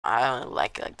I don't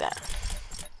like it like that.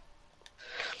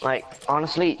 Like,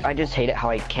 honestly, I just hate it how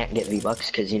I can't get V-Bucks,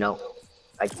 because, you know,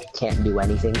 I can't do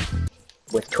anything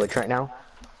with Twitch right now.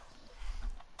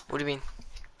 What do you mean?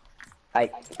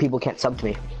 People can't sub to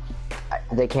me.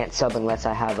 They can't sub unless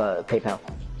I have a PayPal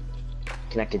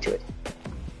connected to it.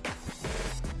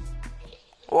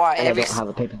 Why? And I don't have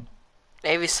a PayPal.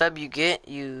 Every sub you get,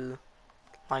 you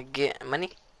like get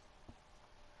money?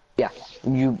 Yeah,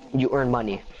 you earn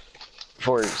money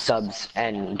for subs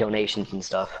and donations and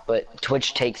stuff, but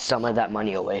Twitch takes some of that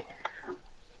money away.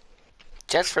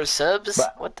 Just for subs?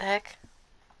 But What the heck?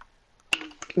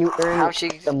 you How earn she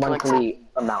the collect monthly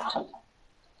amount,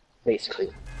 basically.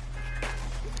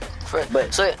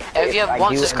 But so if you have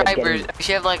one do end up subscriber, getting, if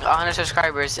you have like 100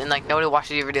 subscribers and like nobody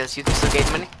watches your videos, you can still get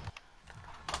money?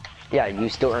 yeah, you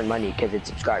still earn money because it's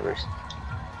subscribers.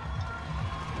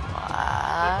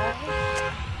 What?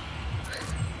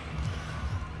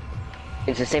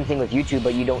 It's the same thing with YouTube,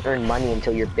 but you don't earn money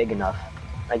until you're big enough.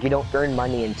 Like, you don't earn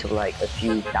money until like a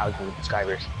few thousand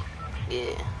subscribers.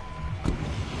 Yeah.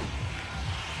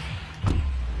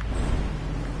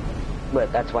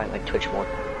 But that's why I like Twitch more.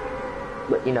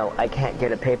 But you know, I can't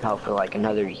get a PayPal for like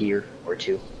another year or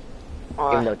two.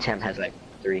 Even though Tem has like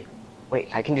 3.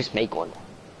 Wait, I can just make one.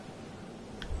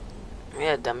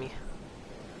 Yeah, dummy.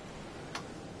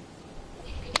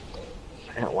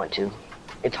 I don't want to.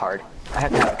 It's hard. I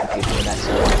have to have a computer for that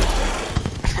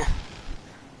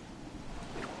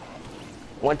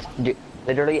stuff.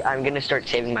 Literally, I'm gonna start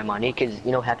saving my money, cause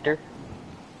you know Hector?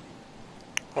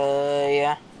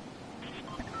 Yeah.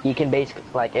 He can basically,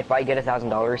 like, if I get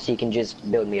 $1,000, he can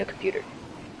just build me a computer.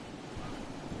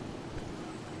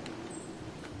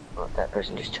 Oh, that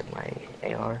person just took my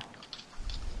AR.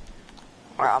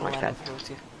 Alright, I'm My gonna bad. land with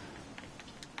you.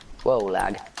 Whoa,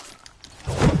 lag.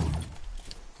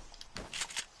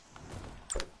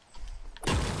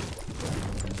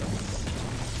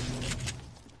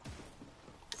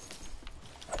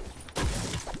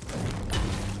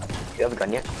 You have a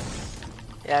gun yet?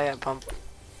 Yeah, I got pump.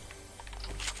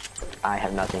 I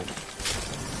have nothing.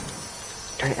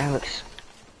 Darn it, Alex.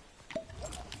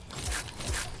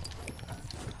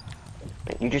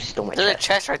 You just stole my There's a chest.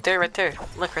 chest right there, right there.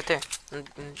 Look, right there. In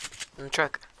the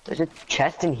truck. There's a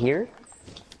chest in here?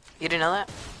 You didn't know that?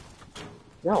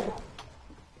 No.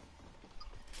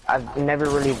 I've never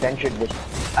really ventured this.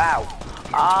 Ow!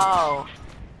 Oh.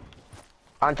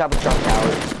 On top of Trump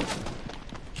Tower.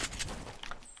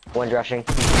 One's rushing.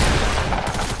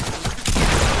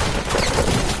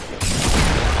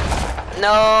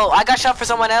 No, I got shot for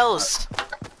someone else.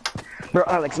 Bro,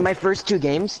 Alex, my first 2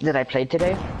 games that I played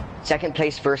today, second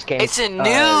place, first game. It's a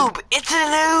noob. It's a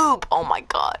noob. Oh my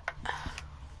god.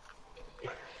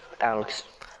 Alex.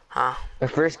 Huh? The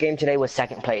first game today was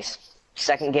second place.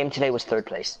 Second game today was third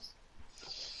place.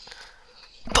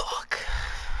 Fuck.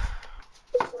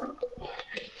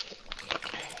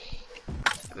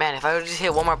 Man, if I would just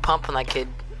hit one more pump on that kid,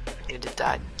 he'd have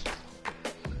died.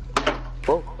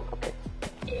 Whoa. Okay.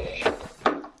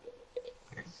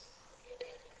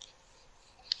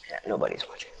 Yeah, nobody's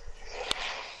watching.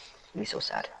 Me so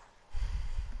sad.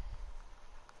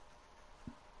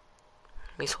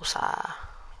 Me so sad.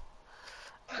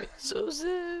 Me so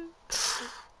sad.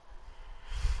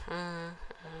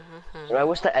 I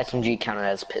wish the SMG counted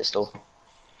as pistol.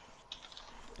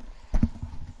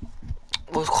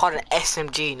 It was called an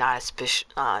SMG, not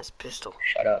a pistol.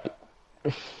 Shut up.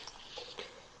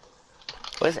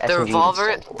 What is The SMG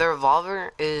revolver, stand for? the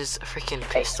revolver is a freaking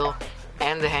pistol,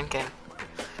 and the handgun,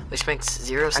 which makes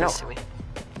zero sense to me.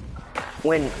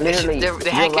 When literally The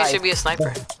handgun should be a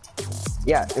sniper,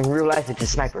 yeah, in real life it's a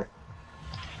sniper.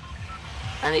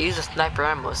 and they use a sniper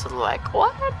ammo. So they're like,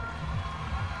 what?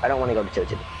 I don't want to go to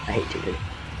Tilted. I hate Tilted.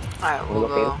 Alright, we'll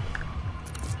go.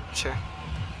 Sure.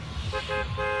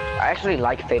 I actually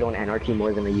like Fatal and Anarchy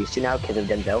more than I used to now because of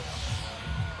Denzel.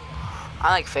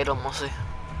 I like Fatal mostly.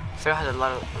 Fatal has a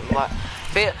lot.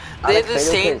 Fatal, I they're like the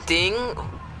Fatal same 'cause- thing,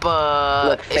 but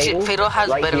Look, Fatal has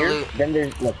right better here, loot. then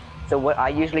there's, look, so what I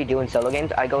usually do in solo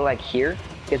games, I go like here,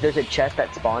 because there's a chest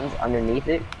that spawns underneath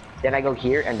it, then I go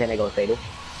here, and then I go Fatal.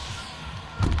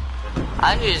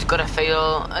 I usually just go to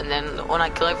Fatal, and then when I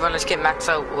kill everyone, I just get max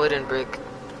out wood and brick.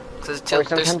 Cause Or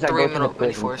there's sometimes I 3 go to the mini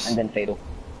prison, force. and then Fatal.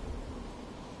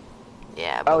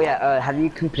 Yeah. Oh yeah, have you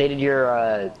completed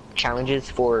your challenges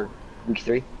for week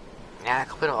 3? Yeah, I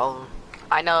completed all of them.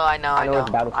 I know. I where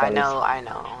the battle spot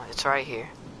is. It's right here.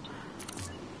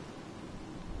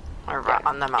 Or Yeah.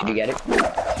 on the Did mountain. you get it?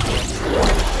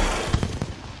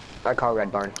 I call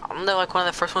Red Barn. I'm like one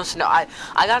of the first ones to know. I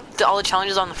got all the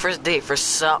challenges on the first day. For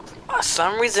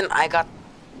some reason, I got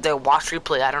the watch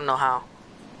replay. I don't know how.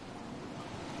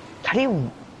 How do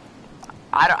you?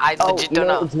 I Oh, legit you don't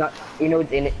know know. it's not. You know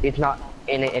it's in it. It's not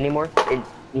in it anymore. It.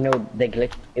 You know they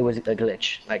glitch. It was a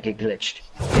glitch. Like it glitched.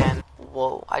 Yeah, and,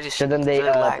 whoa, I just So then they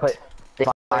really lagged. put the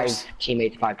 5 Players.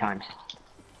 teammates 5 times.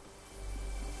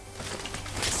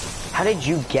 How did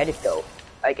you get it though?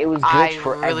 Like it was glitched I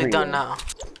for really don't everyone. know.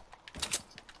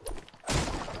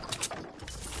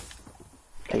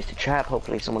 Place the trap.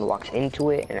 Hopefully someone walks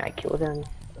into it and I kill them.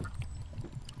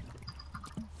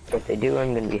 If they do,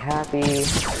 I'm gonna be happy.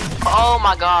 Oh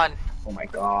my god. Oh my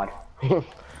god.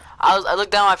 I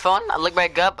looked down at my phone, I looked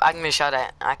back up, I can be shot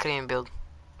at. I couldn't even build.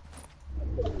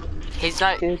 He's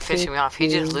not finishing me off,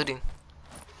 he's just looting.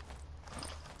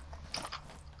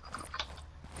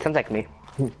 Sounds like me.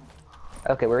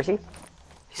 Okay, where is he?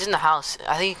 He's in the house.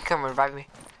 I think he can come revive me.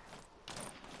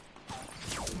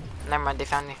 Never mind, they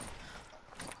found me.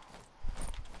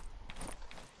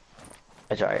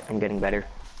 That's alright, I'm getting better.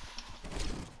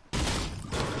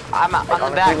 I'm Like,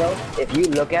 on the back. Though, if you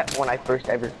look at when I first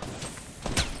ever...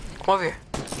 Come over here.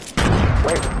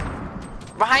 Where?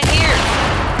 Behind here!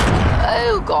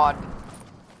 Oh god.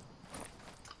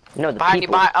 No, the Behind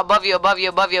people. you, above you, above you,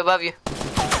 above you, above you.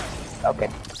 Okay.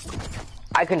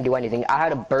 I couldn't do anything. I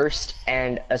had a burst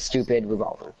and a stupid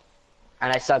revolver.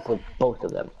 And I suck with both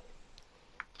of them.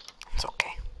 It's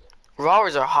okay.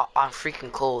 Revolvers are hot, I'm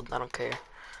freaking cold, I don't care.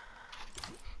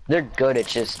 They're good,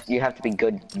 it's just, you have to be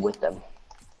good with them.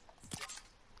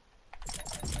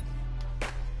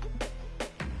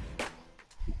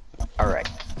 Alright,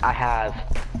 I have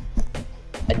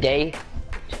a day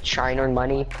to try and earn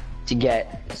money to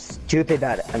get stupid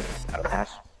battle pass.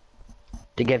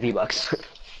 To get V-Bucks.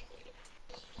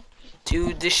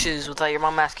 Do dishes without your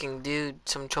mom asking, dude,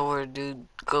 some chore, dude,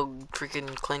 go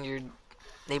freaking clean your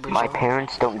neighbor's My yard.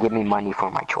 parents don't give me money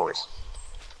for my chores.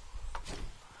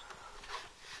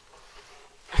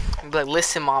 Be like,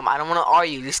 listen mom, I don't want to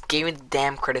argue, just give me the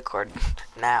damn credit card,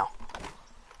 now.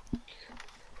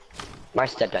 My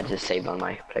stepdad just saved on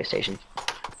my PlayStation.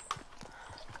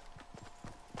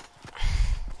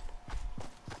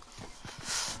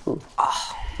 Ooh.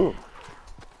 Ooh.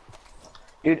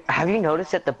 Dude, have you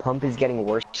noticed that the pump is getting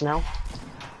worse now?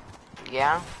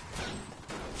 Yeah?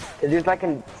 There's like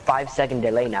a 5-second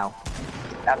delay now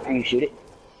after you shoot it.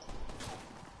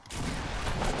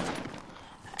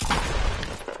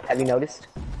 Have you noticed?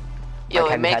 Yo,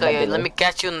 Like, have you had Mako, that yo, delay? let me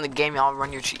catch you in the game, I'll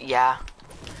run your yeah.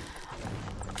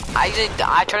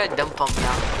 I try to dump pump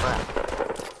now, but...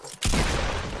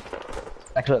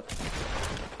 Like, look.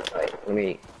 Alright, let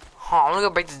me... Huh, I'm gonna go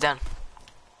break this down.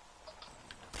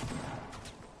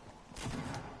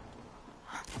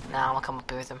 Now I'm gonna come up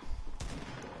here with him.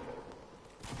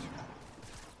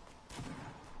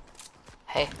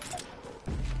 Hey.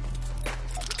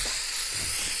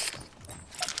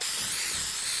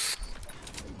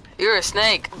 You're a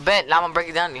snake. Bet. Now I'm gonna break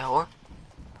it down, you whore.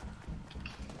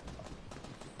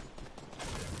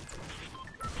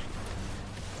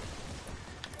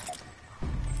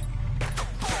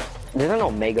 There's an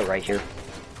Omega right here.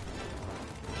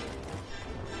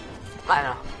 I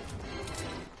know.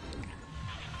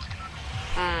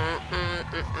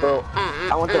 Bro,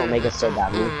 I want the Omega so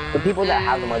badly. The people that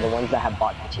have them are the ones that have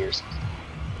bought the tiers.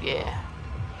 Yeah.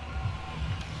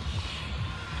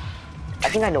 I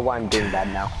think I know why I'm doing bad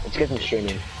now. It's because I'm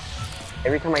streaming.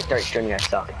 Every time I start streaming, I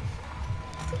suck.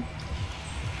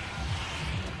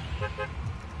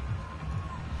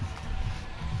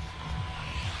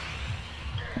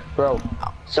 Bro,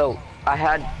 so I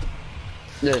had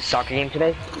the soccer game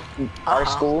today. Our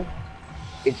school,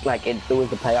 it's like it was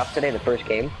the playoffs today, the first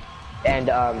game, and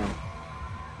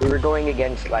we were going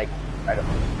against like I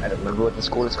don't remember what the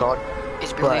school is called,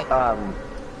 HBL.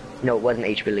 but no, it wasn't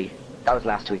HBL. That was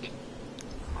last week.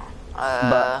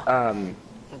 But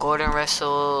Gordon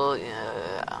Russell.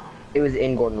 it was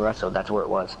in Gordon Russell. That's where it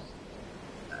was.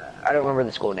 I don't remember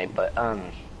the school name, but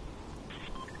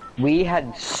we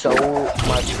had so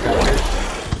much pressure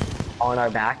on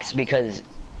our backs because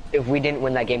if we didn't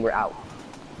win that game, we're out.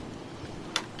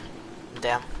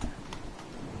 Damn.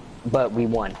 But we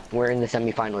won. We're in the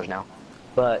semifinals now.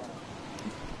 But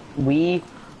we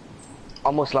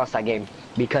almost lost that game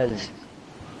because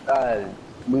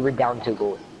we were down 2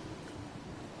 goals.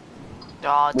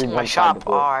 Oh, We to my won shop. 5-4.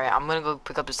 Alright, I'm gonna go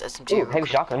pick up this SMG. Ooh, real heavy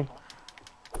quick. shotgun.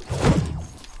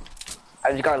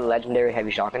 I just got a legendary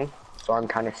heavy shotgun, so I'm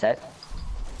kind of set.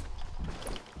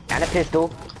 And a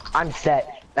pistol. I'm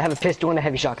set. I have a pistol and a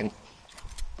heavy shotgun.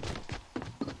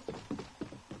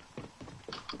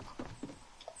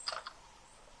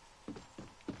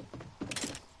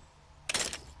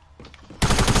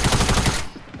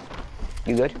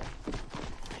 You good?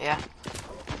 Yeah.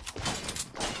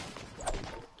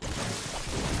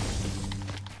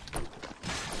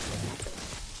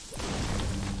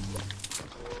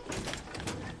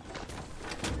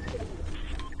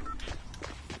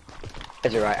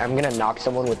 It's alright. I'm gonna knock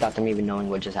someone without them even knowing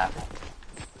what just happened.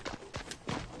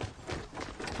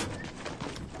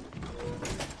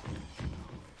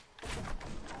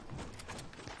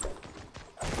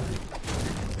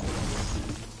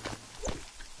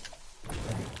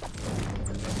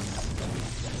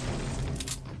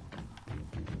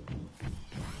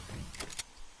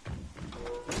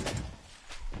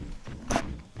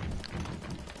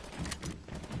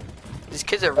 These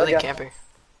kids are really camping.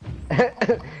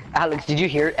 Alex, did you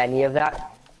hear any of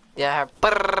that? Yeah, I heard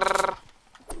brrrr.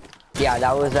 Yeah,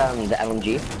 that was the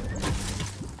LMG.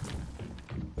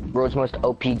 World's most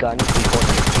OP gun.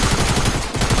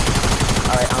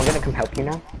 Alright, I'm gonna come help you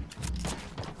now.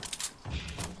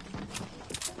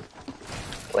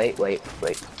 Wait.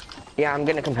 Yeah, I'm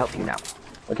gonna come help you now.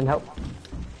 Want some help?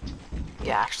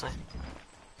 Yeah, actually.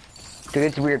 Dude,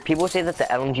 it's weird. People say that the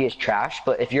LMG is trash,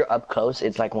 but if you're up close,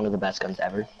 it's like one of the best guns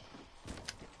ever.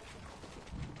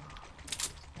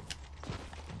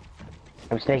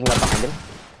 I'm sneaking up behind him.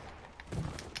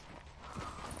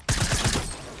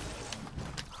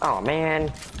 Oh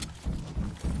man.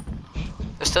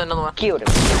 There's still another one. Killed him.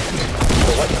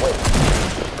 Wait.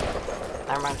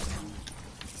 Never mind.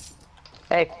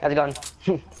 Hey, how's it going?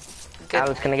 Good.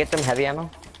 Alex, can I get some heavy ammo?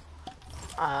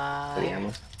 Heavy Yeah.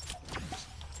 ammo.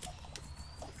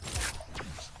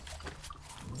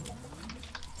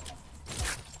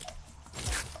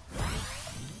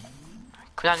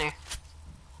 Come down here.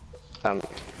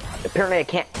 Apparently I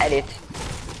can't edit.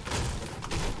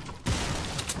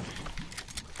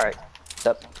 Alright,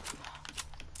 up.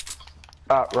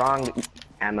 Wrong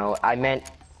ammo. I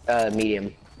meant,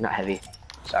 medium, not heavy.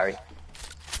 Sorry.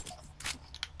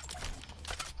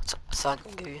 So I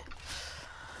can give you.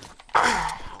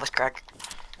 Let's crack.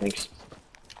 Thanks.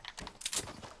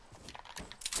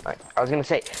 Alright, I was gonna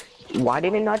say, why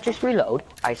did it not just reload?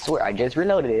 I swear, I just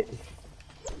reloaded it.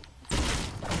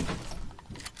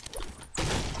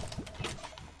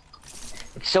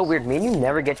 It's so weird, me and you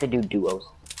never get to do duos.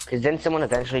 Cause then someone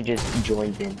eventually just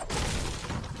joins in.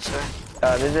 Sure.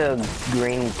 There's a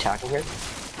green tackle here,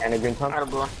 and a green pump. Alright,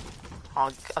 blue one.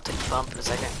 I'll take the bump in a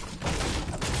second.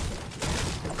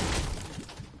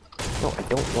 No, I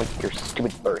don't want your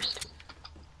stupid burst.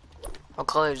 What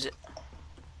color is it?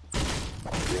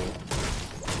 Green.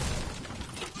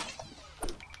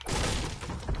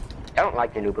 I don't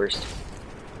like the new burst.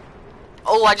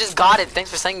 Oh, I just got it. Thanks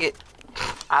for saying it.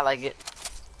 I like it.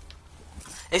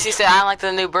 And she said I don't like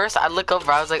the new burst. I look over.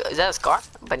 I was like, is that a scar?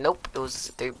 But nope. It was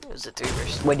a three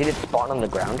burst. Wait, did it spawn on the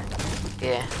ground?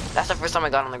 Yeah, that's the first time I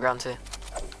got on the ground too.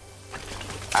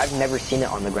 I've never seen it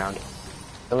on the ground,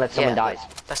 unless someone dies.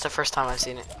 That's the first time I've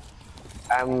seen it.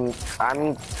 I'm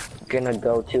gonna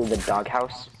go to the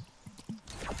doghouse.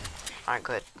 Alright,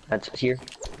 good. That's here.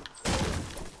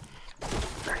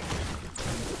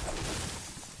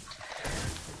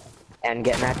 And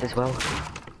get mats as well.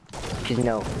 Because you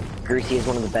know, Greasy is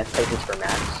one of the best places for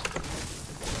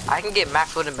mats. I can get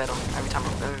max wood and metal every time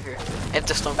I'm over here. If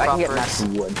the stone I can crop get max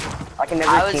bursts. wood. I can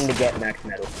never seem to get max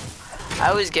metal. I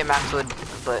always get max wood,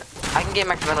 but I can get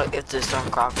max metal if the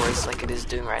stone crop bursts like it is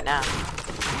doing right now.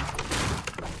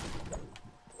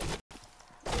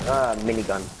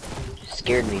 Minigun.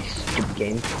 Scared me, stupid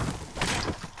game.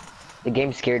 The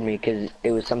game scared me because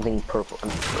it was something purple. I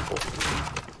mean, purple.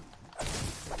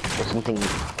 Or something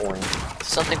orange.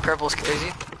 Something purple scares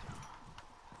you?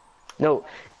 No,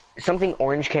 something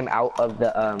orange came out of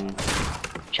the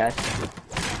chest.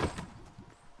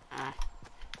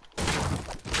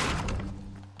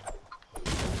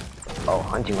 Oh,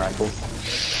 hunting rifle.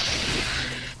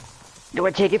 Do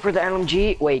I take it for the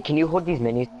LMG? Wait, can you hold these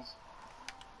minis?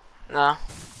 No.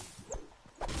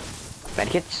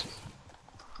 Medkits?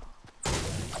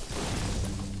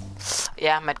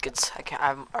 Yeah, medkits.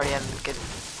 I already have medkit.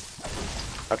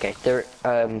 Okay, they're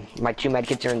my 2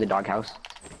 medkits are in the doghouse.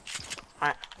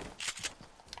 Alright.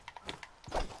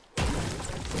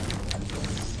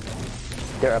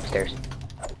 They're upstairs.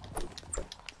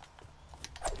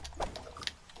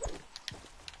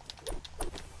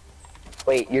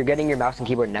 Wait, you're getting your mouse and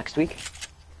keyboard next week?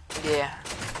 Yeah.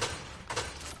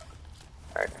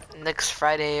 Alright. Next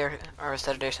Friday or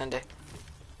Saturday or Sunday.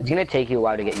 It's gonna take you a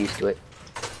while to get used to it.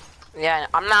 Yeah,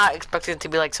 I'm not expecting to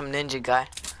be like some ninja guy.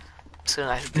 Soon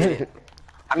I beat it.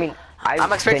 I mean,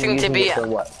 I'm expecting to be. For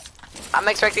what? I'm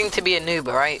expecting to be a noob,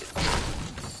 right?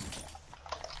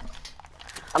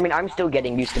 I mean, I'm still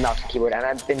getting used to mouse and keyboard, and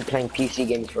I've been playing PC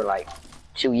games for like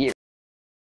 2 years.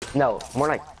 No, more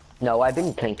like, no, I've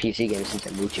been playing PC games since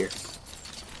I moved here.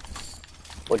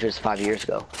 Which was 5 years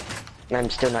ago. And I'm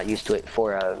still not used to it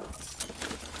for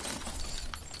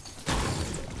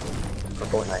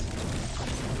Fortnite.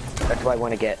 That's why I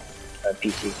want to get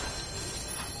PC.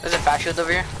 There's a fast shield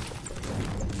over here.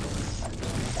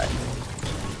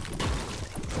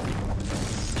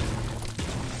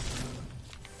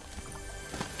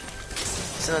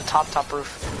 It's in the top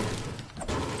roof.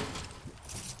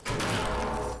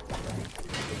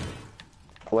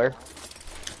 Where?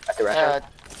 At the restaurant?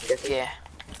 Yeah.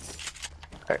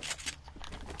 Okay.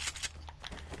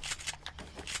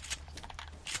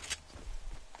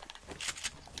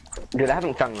 Dude, I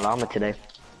haven't found llama today.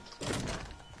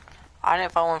 I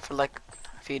didn't find one for like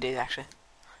a few days actually.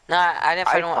 No, I didn't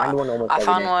find one. Find one almost I every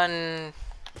found day. one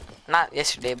not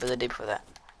yesterday, but the day before that.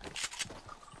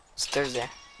 It's Thursday.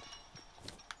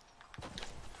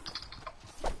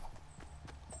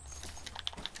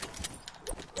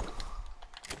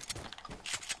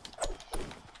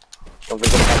 Don't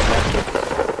forget about the medkit.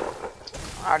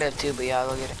 I already have two, but yeah, I'll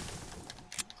go get it.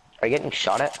 Are you getting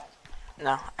shot at?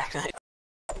 No, actually,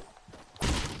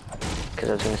 Because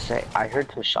I was gonna say, I heard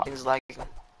some shots. things like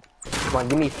Come on,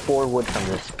 give me 4 wood from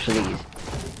this, please.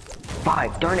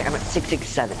 5, darn it, I'm at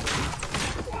 667.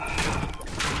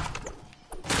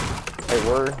 Wait,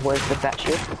 where's the fat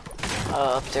shit?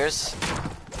 upstairs.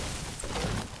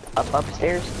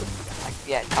 Upstairs? Like,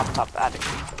 yeah, top attic.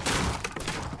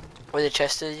 Where the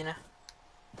chest is, you know.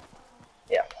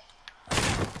 Yeah.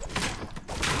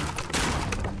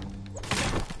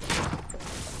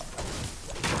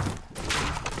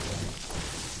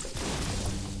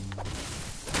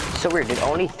 So weird, did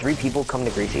only 3 people come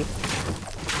to Greasy?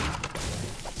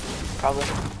 Probably.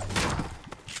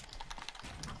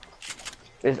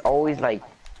 There's always like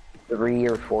 3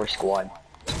 or 4 squad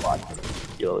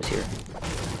duos here.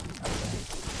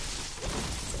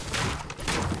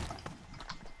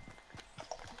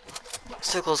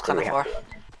 Circle's kind of far.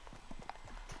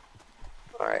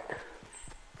 Alright.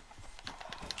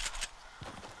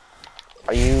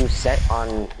 Are you set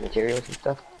on materials and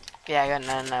stuff? Yeah, I got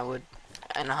 99 wood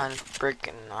and 100 brick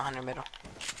and 100 metal.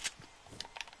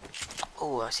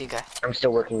 Oh, I see a guy. I'm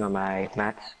still working on my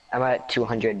mats. I'm at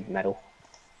 200 metal.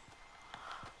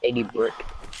 80 brick.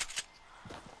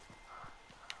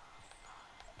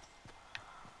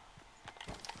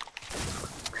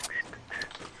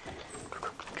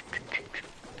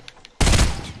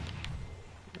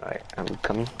 Alright, I'm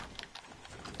coming.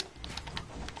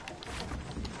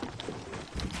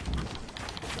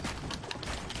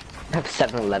 I have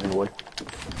 711 wood.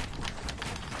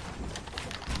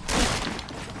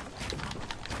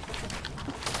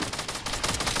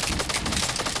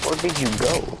 Where did you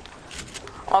go?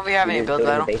 I'll be having a build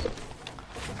battle.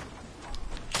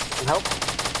 Some help?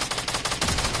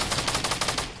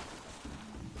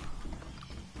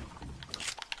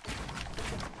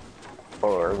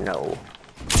 Or no?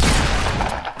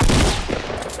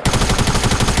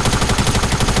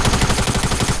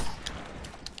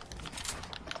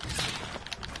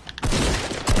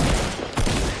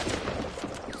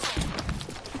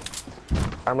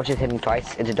 How much is hidden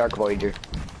twice? It's a Dark Voyager.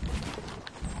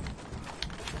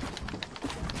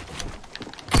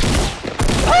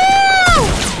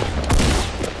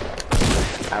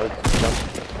 I was jump.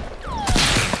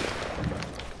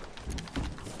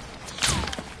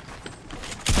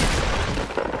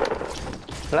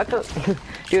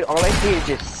 Dude, all I see is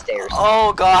just stairs.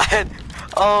 Oh god!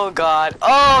 Oh god!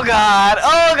 Oh god!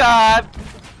 Oh god!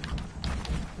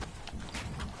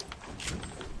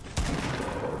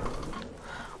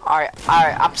 Alright,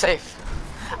 I'm safe.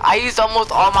 I used almost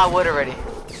all my wood already.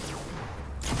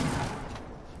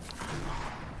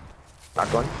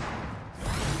 Knocked one.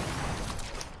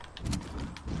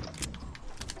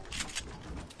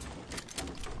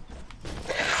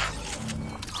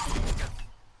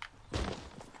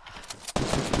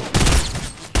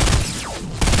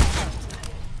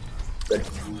 Good.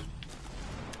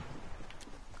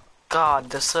 God,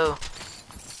 they're so...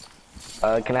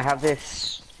 Can I have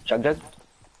this jug?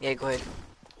 Yeah, go ahead.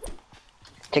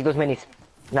 Take those minis.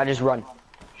 Now just run.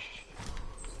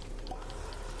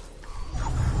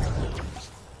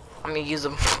 I'm gonna use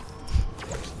them.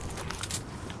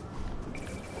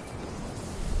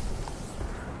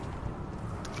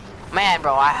 Man,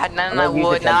 bro, I had 99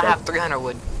 wood, now I have 300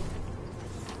 wood.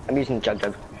 I'm using jug.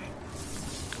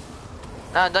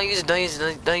 No, don't use it, don't use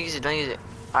it, don't use it, don't use it.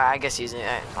 Alright, I guess use it,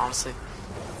 honestly.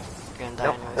 You're gonna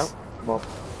die anyways. Nope. Well,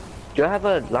 do I have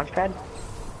a launch pad?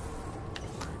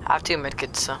 I have 2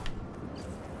 medkits, so. Do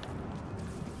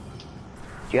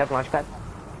you have a launch pad?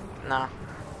 No.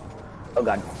 Oh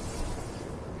god.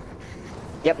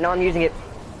 Yep, now I'm using it.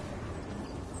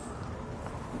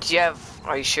 Do you have,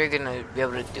 are you sure you're gonna be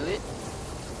able to do it?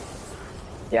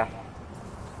 Yeah.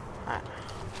 Alright.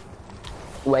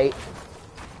 Wait.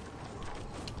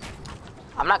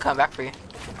 I'm not coming back for you.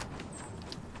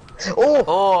 Oh!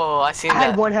 Oh, I seen I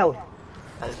had that. 1 health.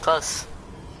 That was close.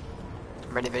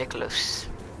 Very, very close.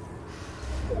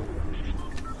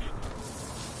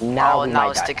 Now Oh, we now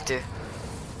might it's die. stick to.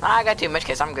 I got 2 match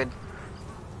case. I'm good.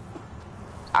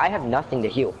 I have nothing to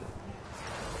heal.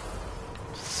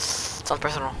 Sounds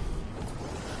personal.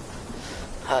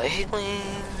 Healing.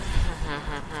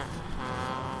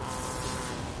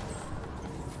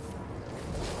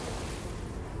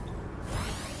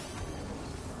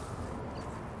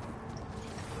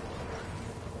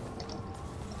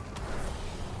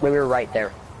 We were right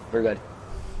there. We're good.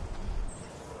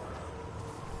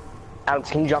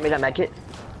 Alex, can you drop me that medkit?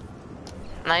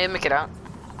 Now you make it out.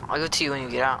 I'll go to you when you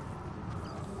get out.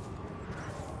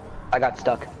 I got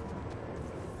stuck.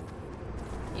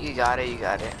 You got it. You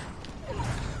got it.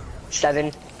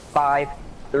 7, 5,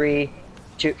 3,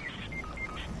 2.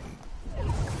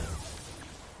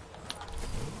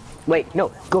 Wait,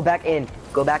 no. Go back in.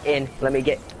 Go back in. Let me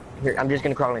get... Here, I'm just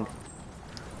gonna crawl in.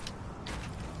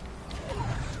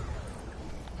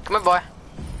 Come here, boy.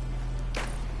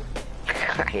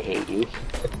 I hate you.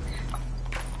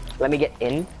 Let me get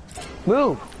in.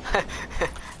 Move!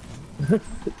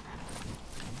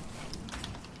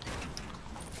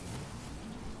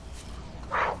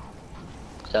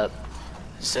 What's up?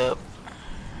 So,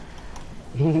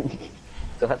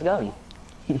 So how's it going?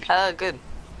 good.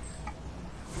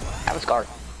 Have a scar.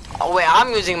 Oh wait,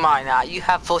 I'm using mine now. You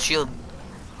have full shield.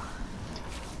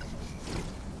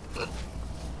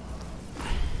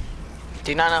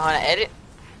 Do you not know how to edit?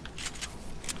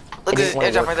 Look at It this didn't wanna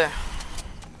airdrop work. right there.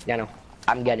 Yeah, no.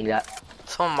 I'm getting that.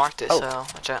 Someone marked it, Oh. so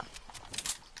watch out.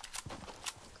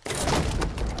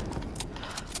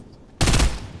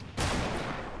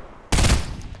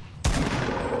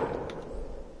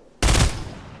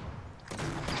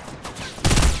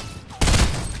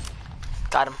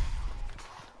 Got him.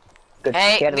 Good.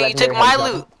 Hey, He had a you took legendary my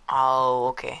headshot. loot. Oh,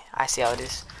 okay. I see how it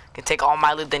is. You can take all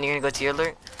my loot, then you're gonna go to your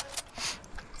loot.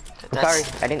 I'm sorry,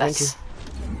 I didn't mean to.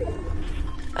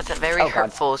 That's a very Oh, God.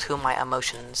 hurtful to my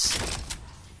emotions.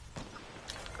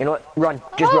 You know what? Run.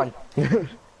 Just run.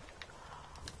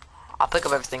 I'll pick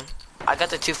up everything. I got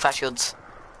the 2 flash shields.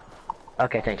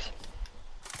 Okay, thanks.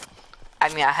 I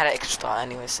mean, I had an extra thought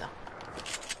anyway, so.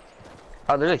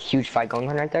 Oh, there's a huge fight going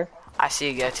on right there. I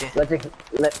see you guys too.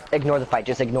 Let's ignore the fight.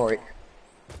 Just ignore it.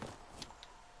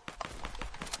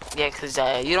 Yeah, cause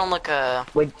you don't look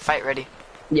Wait. fight ready.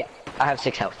 Yeah, I have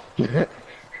 6 health.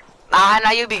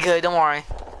 Nah, you'll be good. Don't worry.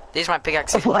 These are my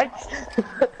pickaxes. What?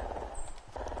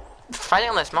 Fighting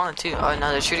on this mountain too. Oh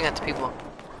no, they're shooting at the people.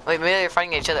 Wait, maybe they're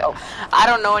fighting at each other. Oh. I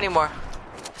don't know anymore.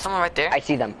 Someone right there. I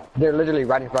see them. They're literally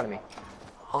right in front of me.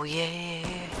 Oh yeah.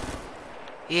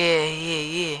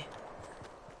 Yeah.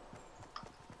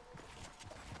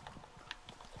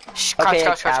 Shh, Okay,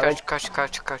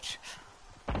 crouch.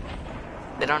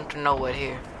 They don't know what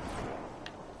here.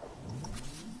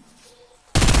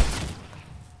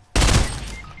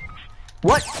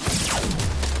 What?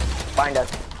 Find us.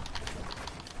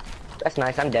 That's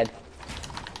nice. I'm dead.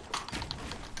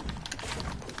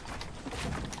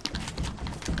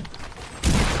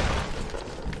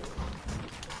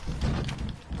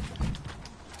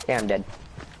 Yeah, I'm dead.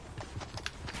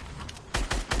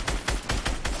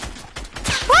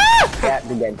 Yeah,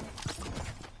 you're dead.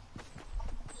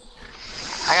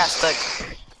 I got stuck.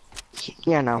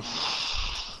 Yeah, no.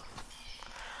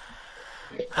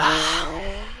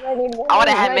 I would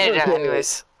have had made it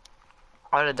anyways.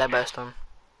 I would have died by a storm.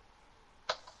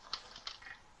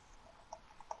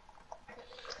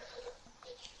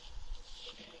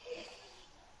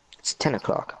 It's 10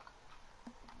 o'clock.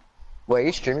 Wait, are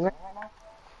you streaming right now?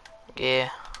 Yeah.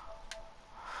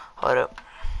 Hold up.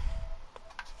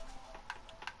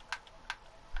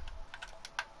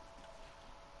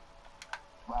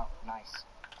 Wow, nice.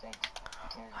 Thanks.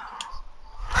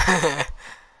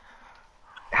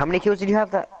 How many kills did you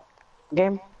have that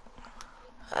game?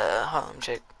 Hold on, let me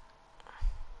check.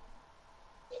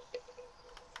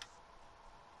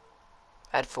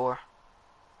 I had 4.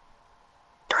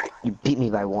 Darn it, you beat me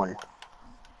by 1.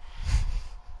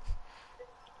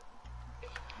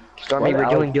 Stormy, we're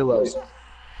doing duos.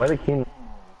 Why the king?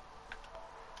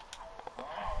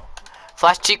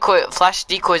 Flash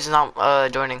decoy's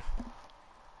not joining.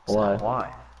 Why?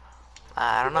 Why?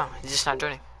 I don't know. He's just not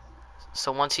joining.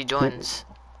 So once he joins,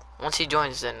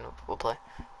 then we'll play.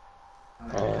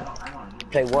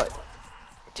 Play what?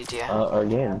 GTA. Our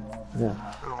game. Yeah.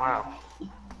 Oh, wow.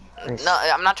 Nice. No,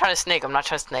 I'm not trying to snake.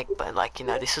 But like, you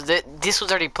know, this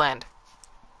was already planned.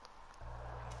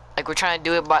 Like we're trying to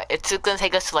do it, but it's gonna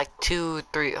take us to like 2,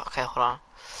 3. Okay, hold on.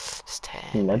 It's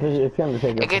 10. It's gonna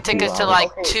take It could take us to like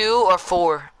 2 or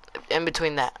 4 in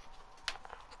between that.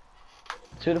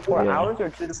 2 to 4 Yeah. hours or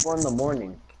 2 to 4 in the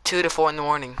morning? 2 to 4 in the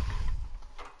morning.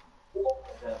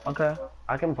 Okay,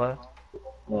 I can play.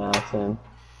 Yeah, same.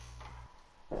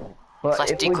 But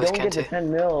Slash if we Decoys don't can get the too. 10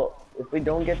 mil,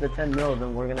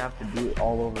 then we're gonna have to do it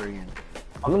all over again.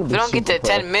 I'm gonna If be we don't get super to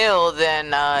pro. 10 mil,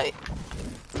 then I'm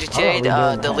GTA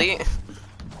not redoing delete.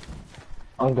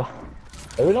 I'm go.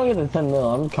 If we don't get to 10 mil,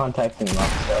 I'm contacting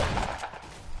Rockstar.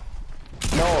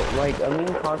 No, like,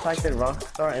 Aline contacted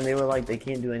Rockstar and they were like, they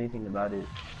can't do anything about it.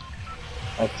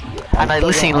 I'm like,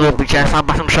 listen, you little bitch ass. I'll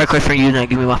buy some strike for you, now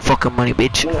give me my fucking money,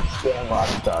 bitch. I'm gonna scam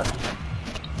Rockstar.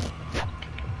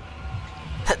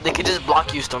 They could just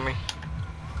block you, Stormy.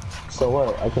 So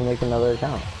what? I can make another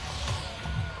account.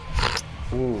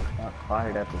 Ooh, not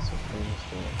fired at the Supreme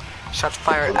Store. Shots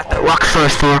fired at the Rockstar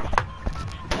store.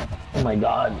 Oh my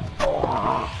god.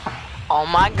 Oh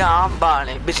my god,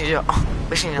 Bonnie. Bitch, you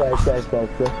bitch, you Guys,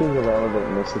 this is irrelevant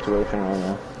in this situation right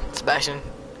now. Sebastian.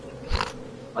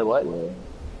 Like what?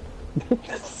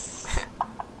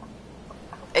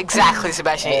 Exactly,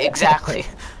 Sebastian, exactly.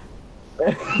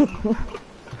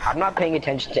 I'm not paying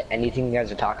attention to anything you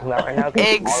guys are talking about right now. 'Cause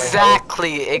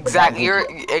Exactly, you're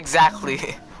exactly.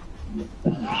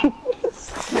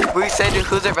 We said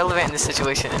who's irrelevant in this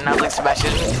situation, and I was like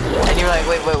Sebastian, and you're like,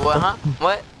 wait, what, huh?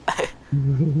 What?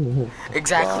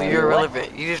 Exactly, you're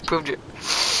irrelevant. You just proved it.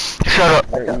 Shut up.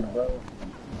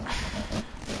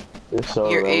 You're so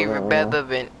You're irrelevant.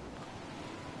 irrelevant.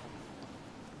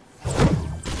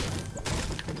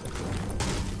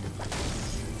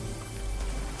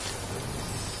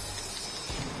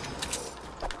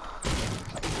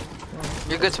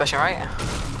 You're good, Sebastian, right?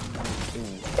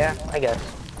 yeah, I guess.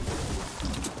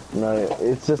 No,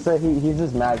 it's just that he's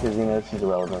just mad because he knows he's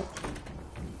irrelevant.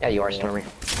 Yeah, you are, Stormy.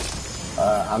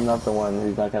 I'm not the one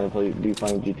who's not gonna be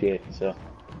playing GTA, so.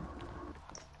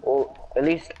 Well, at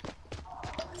least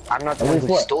I'm not the At one least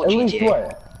who what? stole At GTA. least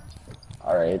what?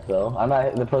 Alright, so I'm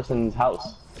at the person's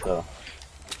house, so.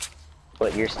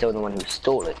 But you're still the one who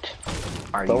stole it.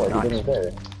 Are So you what? not? He didn't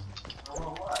care.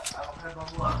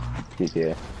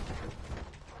 GTA.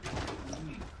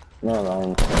 Never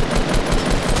mind.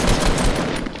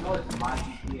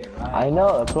 I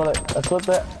know. That's what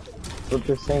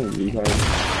they're saying. You guys.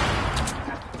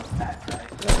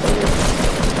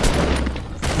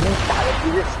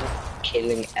 You just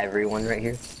killing everyone right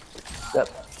here. Yep.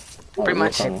 Pretty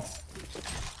much.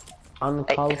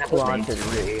 Uncalculated.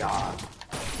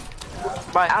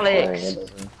 Bye. Alex,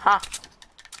 Huh?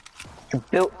 you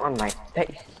built on my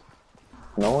face.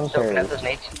 No one So can I have cares. those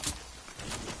nades?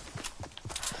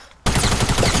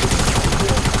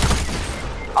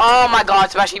 Oh my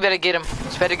god, Sebastian, you better get him.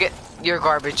 You better get your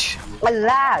garbage. I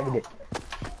lagged.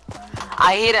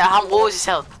 I hit it. What was his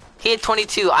health? He had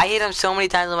 22. I hit him so many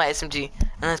times with my SMG.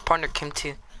 And his partner Kim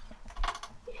too.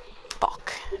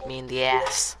 Fuck. Me in the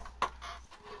ass.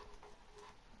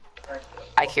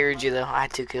 I carried you though. I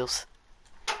had 2 kills.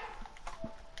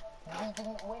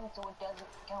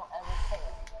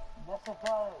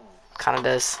 Kinda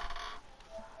does.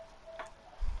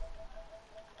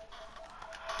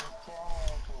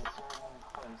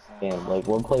 Damn, like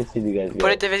what place did you guys get?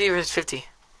 Put it to 50 versus 50.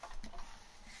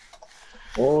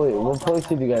 Oh wait, what place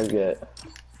did you guys get?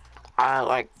 I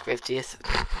like 50th.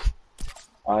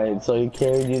 Alright, so he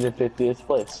carried you to 50th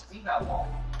place.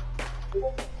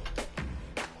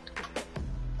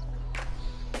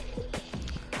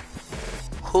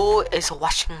 Who is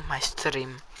watching my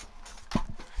stream?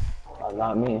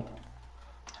 Not me.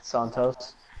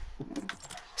 Santos.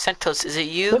 Santos, is it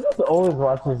you? Santos always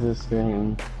watches this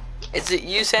stream. Is it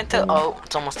you, Santos? Oh,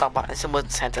 it's almost stopped by. It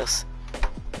wasn't Santos.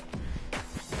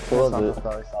 What was it?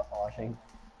 Probably stopped watching.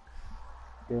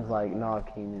 He was like, "No,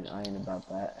 Keenan, I ain't about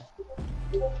that."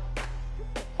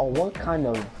 Oh, what kind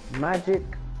of magic?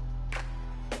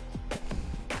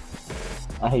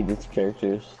 I hate these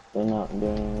characters. They're not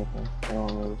doing anything. They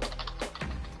don't move.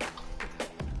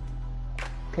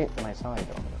 Pick my side on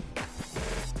him.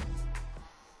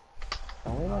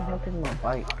 Why am I helping my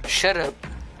bike? Shut up.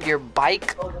 Your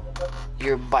bike?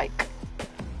 Your bike.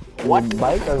 What? Your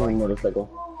bike or your motorcycle?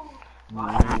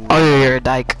 Oh, yeah, you're a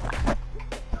dyke.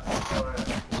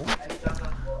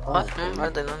 What? What are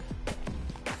they doing?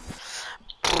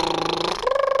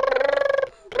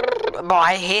 Bro,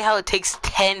 I hate how it takes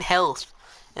 10 health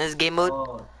in this game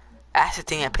mode. That's the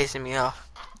thing that pisses me off.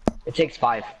 It takes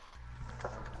 5.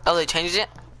 Oh, they changed it?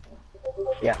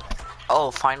 Yeah. Oh,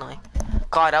 finally.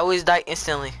 God, I always die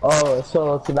instantly. Oh,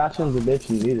 so Sebastian's the bitch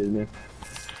you needed me.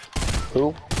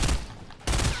 Who?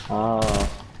 Oh.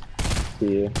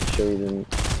 See you. Sure you didn't.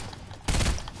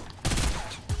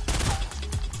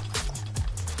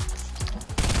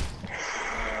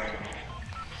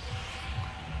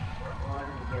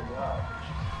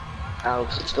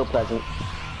 house. It's still pleasant.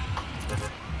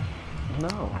 No,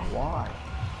 why?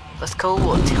 Let's go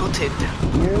tilted.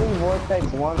 Your Vortex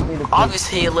wants me to.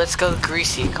 Obviously, let's go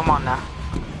greasy. Come on now.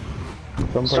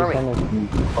 Sorry.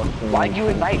 Why'd you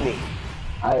invite me?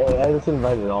 I just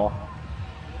invited all.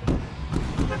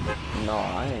 No,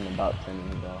 I ain't about sending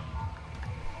you though.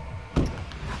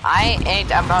 I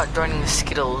ain't about joining the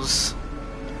Skittles.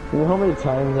 You know how many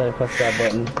times I pressed that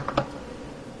button?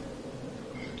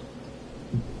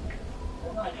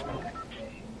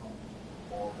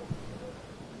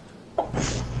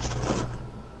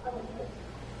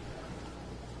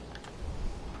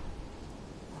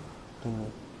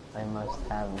 I must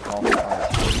have golf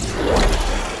carts.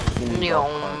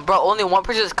 Yo, bro, only one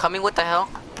person is coming. What the hell?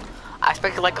 I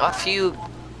expected like a few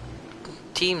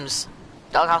teams.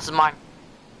 Doghouse is mine.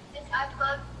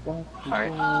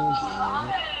 Alright.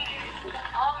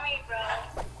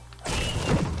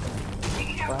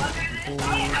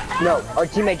 No, our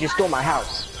teammate just stole my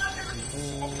house.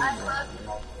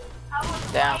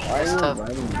 Damn, that's tough.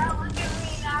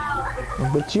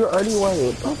 But you already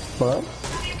wanted. What the fuck?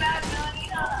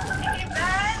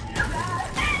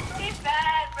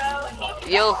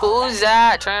 Yo, who's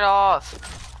that? Turn it off.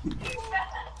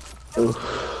 Oof.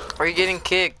 Are you getting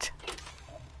kicked?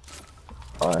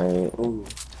 Alright.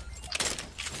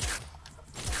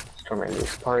 Storm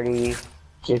this party.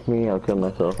 Kick me, I'll kill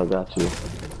myself, I got you.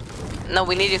 No,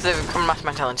 we need you to come match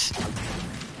my challenge.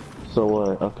 So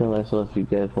what? I'll kill myself if you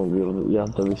guys won't be able to. You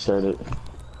have to restart it.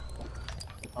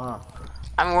 I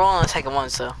mean, we're only on the second one,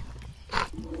 so.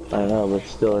 I know, but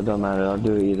still, it don't matter. I'll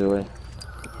do it either way.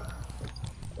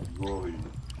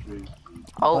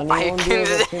 Oh, I can.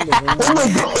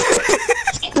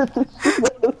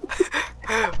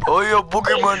 Oh, yo,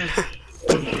 Pokemon.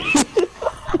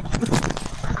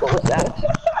 What was that?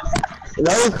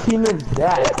 That was Keenan's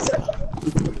dad.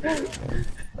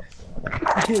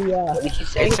 Yeah. What did you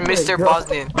say? It's Mr.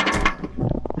 Bosnian.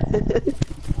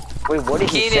 Wait, what did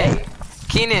he Keenan. say?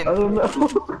 Keenan. I don't know.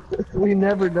 We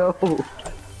never know.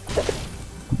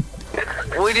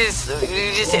 We just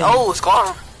say, oh,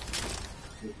 Scar.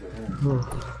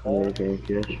 Okay,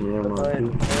 catch me. I'm on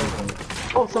too.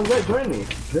 Oh, some guy joined me.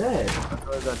 Zed.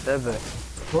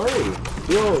 Play.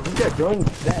 Yo, this guy joined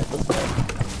Zed.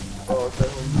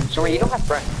 Sorry, you don't have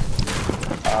friends.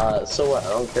 So what? I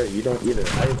don't care. You don't either.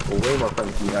 I have way more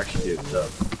friends than you actually do, so.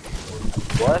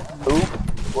 What? Who?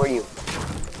 Who are you?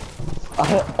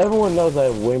 Everyone knows I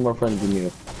have way more friends than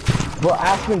you. Well,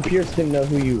 Aspen Pierce didn't know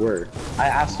who you were. I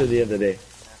asked her the other day.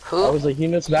 Who? I was like, you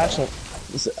know Sebastian.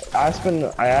 Aspen,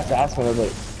 I asked Aspen, I was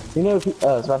like, you know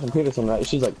Sebastian Peterson, right?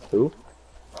 She's like, who?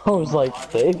 I was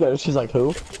like, there you go. She's like,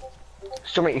 who?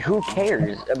 Stormy, who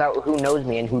cares about who knows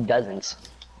me and who doesn't?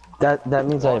 That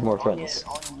means I have more friends.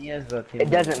 It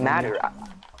doesn't matter.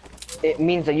 It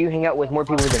means that you hang out with more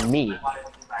people than me.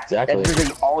 Exactly. That's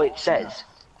literally all it says.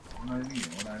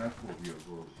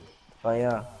 Oh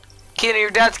yeah. Keenan, your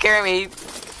dad's scaring me.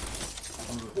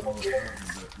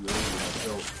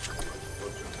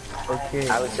 Okay.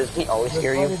 Alex, does he always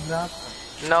scare you?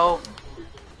 No.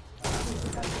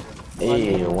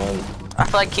 Hey, one. I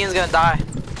feel like Keenan's gonna die.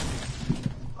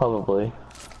 Probably.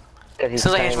 Sounds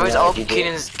like his voice. Oh,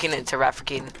 Keenan to rap for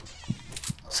Keenan.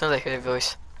 Sounds like his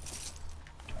voice.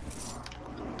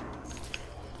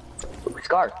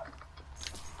 Scar.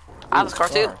 I have a Scar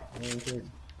too.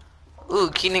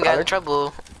 Ooh, Keenan got in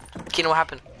trouble. Keenan, what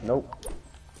happened? Nope.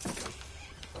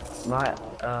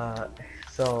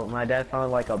 So my dad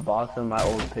found like a box of my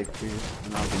old pictures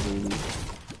when I was a baby.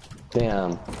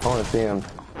 Damn. I wanna see him.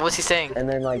 What's he saying? And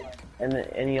then like,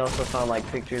 and he also found like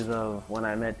pictures of when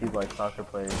I met these like soccer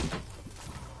players.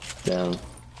 Damn.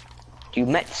 You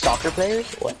met soccer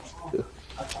players? What?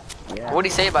 Yeah. What'd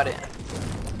he say about it?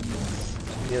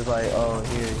 He was like, oh,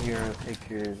 here are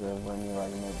pictures of when you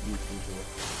like met these people.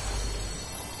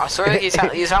 I swear you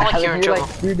sound like you're in trouble.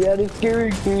 Like, your dad is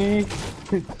scaring me.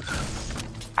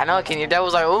 I know, Keenan. Your dad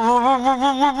was like,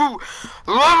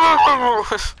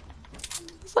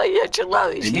 it's like, yeah, chill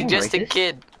out. He's just a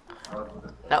kid.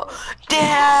 No.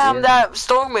 Damn, that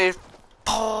storm is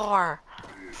poor.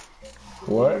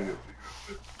 What?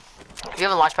 You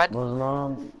have a launch pad? Was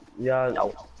mom? Yeah.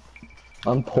 No.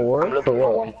 I'm poor? I'm For looking for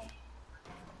what? one.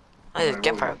 Oh, there's a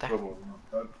campfire out there.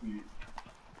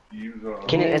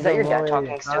 Is that your dad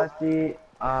talking still?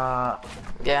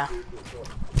 Yeah.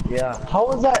 Yeah.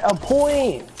 How is that a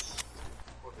point?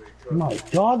 Oh my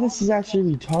god, this is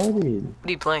actually retarded. What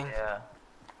are you playing? Yeah.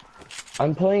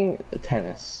 I'm playing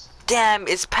tennis. Damn,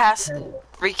 it's past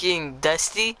freaking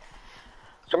Dusty.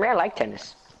 Stormy, I like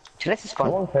tennis. Tennis is I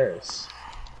fun. want Paris.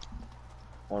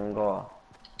 One goal.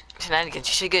 Shenanigans,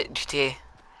 you should get GTA.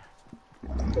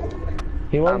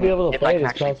 He won't be able to if I play can it, his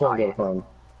actually parents won't buy get it for him.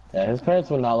 Yeah, his parents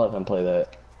would not let him play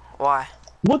that. Why?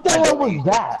 What the hell was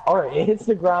that? Alright, it hits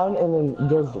the ground and then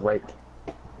goes right.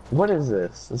 What is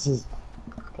this? This is...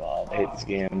 God, I hate this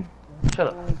game. Shut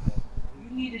up. You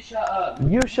need to shut up.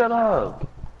 You shut up.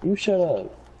 You shut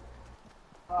up.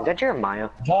 Is that Jeremiah?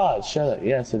 God, shut up.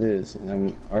 Yes, it is.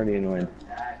 I'm already annoyed.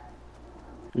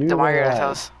 You Then why are you at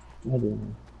relax. his house?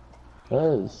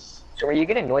 Cause... So are you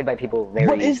getting annoyed by people very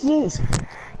What is this?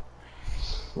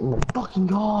 Oh my fucking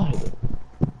god.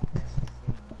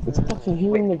 It's fucking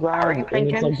hitting the ground how are you and playing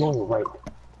it's like tennis? going right.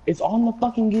 It's on the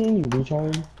fucking game, you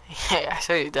retard. Yeah, I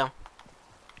show you them.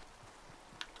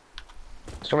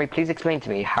 Stormy, please explain to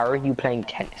me, how are you playing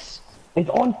tennis? It's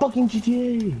on fucking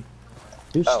GTA.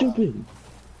 You're Oh. stupid.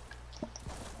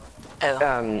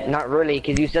 Oh. Not really,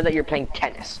 because you said that you're playing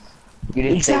tennis. You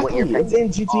didn't say what Exactly. you're playing.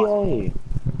 It's in GTA.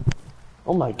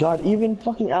 Oh my god, even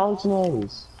fucking Alex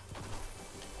knows.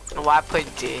 Why I played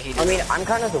G? He I mean, I'm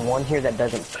kind of the one here that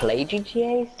doesn't play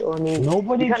GTA, so I mean,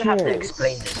 Nobody you kind of have to cares.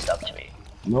 explain this stuff to me.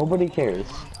 Nobody cares.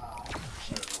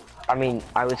 I mean,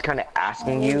 I was kind of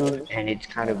asking you, and it's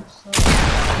kind of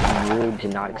rude to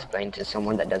not explain to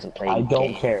someone that doesn't play I don't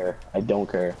games. care. I don't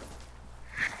care.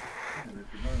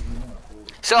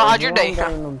 So how'd your day?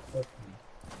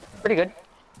 Pretty good.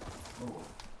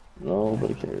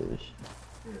 Nobody cares.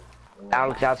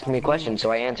 Alex asked me a question,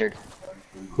 so I answered.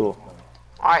 Cool.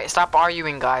 Alright, stop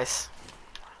arguing, guys.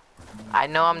 I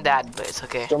know I'm dad, but it's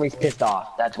okay. Stormy's pissed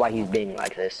off. That's why he's being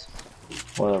like this.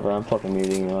 Whatever, I'm fucking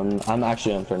muting you. I'm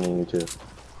actually unfriending you too.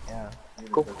 Yeah.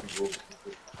 Cool.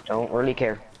 Don't really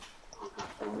care.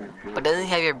 But doesn't he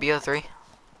have your BO3?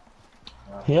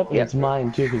 Yep, Yep. it's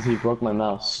mine too because he broke my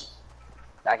mouse.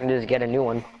 I can just get a new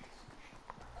one.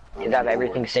 Cause I have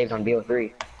everything saved on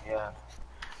BO3. Yeah.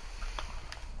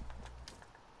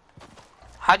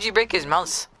 How'd you break his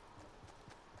mouse?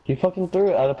 He fucking threw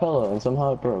it at a pillow and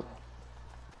somehow it broke.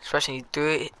 Especially you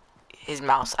threw his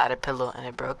mouse at a pillow and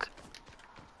it broke.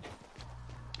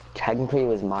 Technically it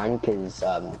was mine because,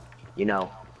 you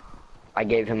know, I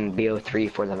gave him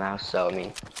BO3 for the mouse, so I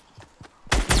mean.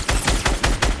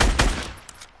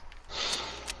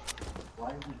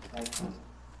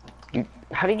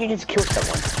 How did you just kill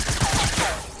someone?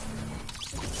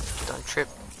 Don't trip.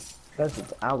 Because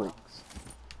it's Alex.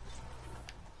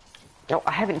 No,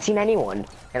 I haven't seen anyone,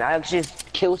 and Alex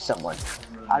just killed someone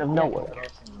out of nowhere.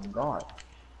 Oh God.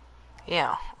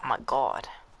 Yeah. Oh my god.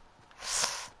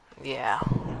 Yeah.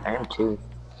 I am too.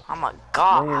 Oh my No,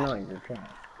 god. you're not. You're trying.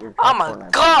 You're Oh my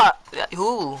Fortnite. god.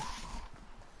 Ooh.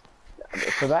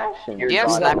 Sebastian. Do you have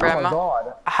God, sniper oh my ammo?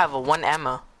 God. I have a 1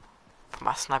 ammo for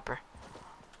my sniper.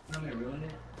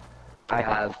 I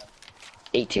have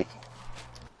 18.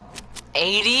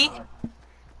 80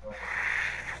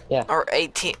 Yeah. or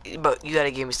 18, but you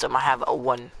gotta give me some. I have a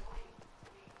 1.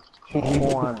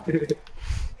 One.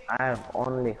 I have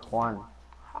only one.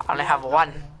 I only have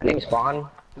 1. My name's Vaughn.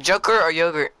 Joker or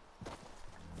yogurt?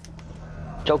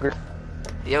 Joker.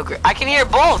 Yogurt. I can hear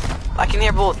both. I can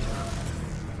hear both.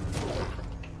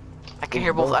 I can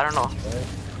hear both. I don't know.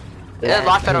 There's a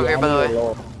lock pad over here, by the way.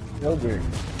 Yogurt.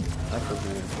 That's what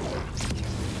it is.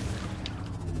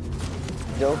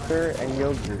 Joker and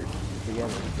yogurt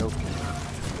together. Joker.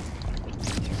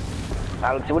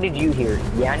 Alex, what did you hear?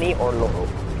 Yanni or Loro?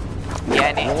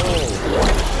 Yanni.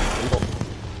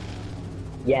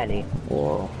 Yanni.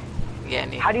 Whoa.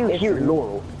 Yanni. How do you hear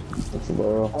Loro? That's a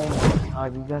barrel. Oh my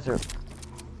God, you guys are.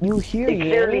 You hear It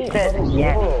clearly Yanni, says but it's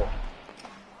Yanni. Laurel.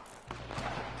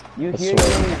 You I hear swear.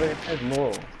 Yanni, but it says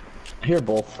Laurel. I hear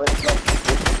both. But it's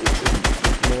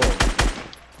Laurel.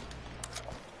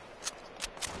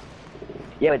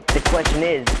 Yeah, but the question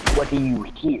is, what do you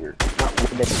hear? Not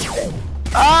what does it say.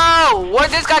 Oh, where'd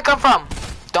this guy come from?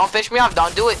 Don't fish me off.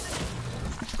 Don't do it.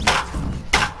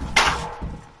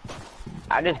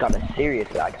 I just got a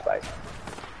serious lag spike.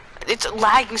 It's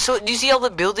lagging. So, do you see all the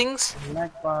buildings?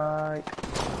 Black bike.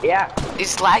 Yeah,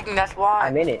 It's lagging. That's why.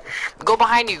 I'm in it. Go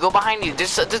behind you. Go behind you.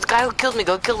 There's this guy who killed me.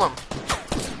 Go kill him.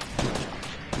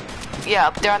 Yeah,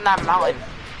 up there on that mountain.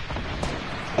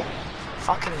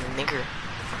 Fucking nigger.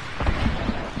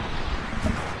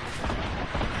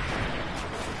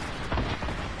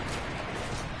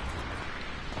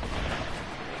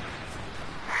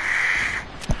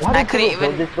 Why I do couldn't people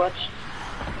build even- this much?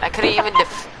 I couldn't even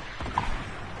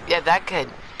Yeah, that could.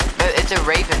 It's a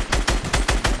raven.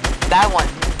 That one.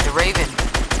 The raven.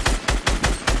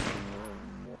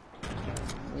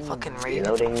 Fucking raven.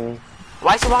 Reloading.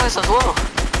 Why is he walking so slow?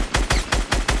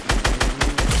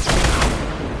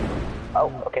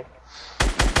 Oh, okay.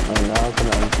 Now I'm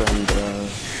gonna unfriend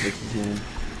this team.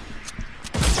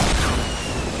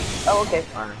 Oh, okay.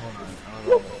 Alright,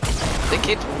 hold on. The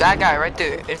kid, that guy right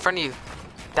there in front of you.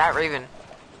 That Raven.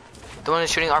 The one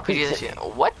that's shooting RPGs and shit.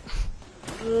 What?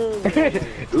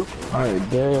 Alright,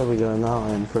 there we go. Now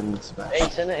I'm in front of Sebastian. Hey,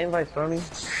 send an invite for me.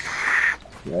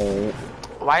 Yeah.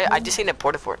 Why? I just seen it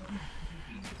ported for it.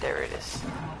 There it is.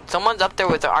 Someone's up there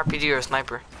with an RPG or a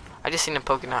sniper. I just seen him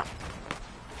poking out.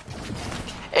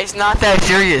 It's not that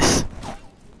serious.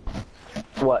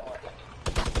 What?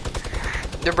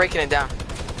 They're breaking it down.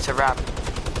 It's a wrap.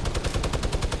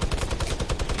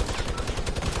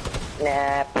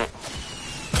 Nah.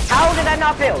 How did I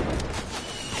not build?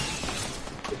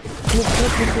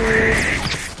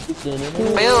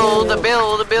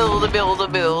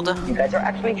 Build. You guys are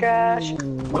actually trash.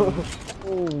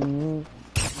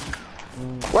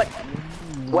 What?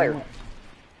 Where?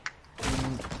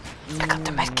 I got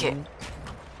the medkit.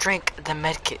 Drink the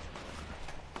medkit.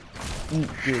 Eat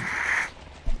good.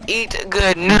 Eat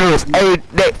good noodles. Hey,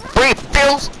 they free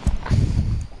pills.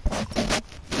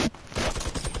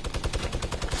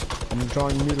 I'm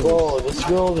drawing noodles. Bro, this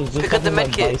girl is just Pick up the talking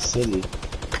about medkit. Vice City.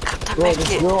 Pick up the Bro, this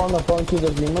medkit. girl on the phone too,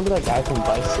 like, you remember that guy from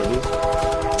Vice City?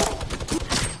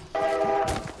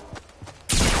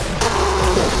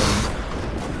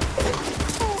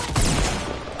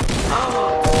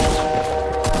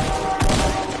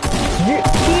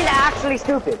 He's actually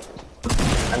stupid.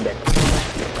 I'm dead.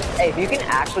 Hey, if you can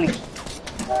actually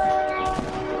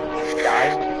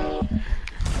die.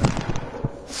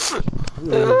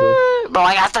 Bro,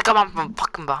 I have to come up from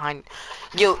fucking behind.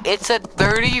 Yo, it's a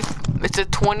 20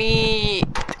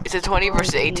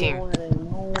 versus 18.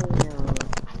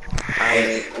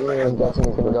 I'm guessing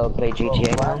he's gonna go play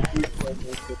GTA now.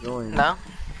 No?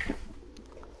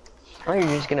 Or you're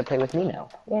just gonna play with me now.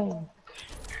 Yeah.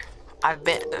 I've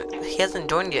been, he hasn't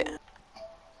joined yet.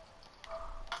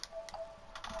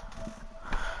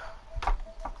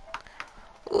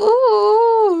 I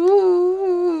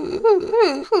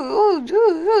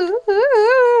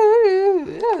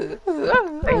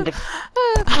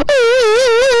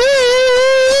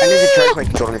need to charge my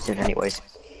controller soon anyways.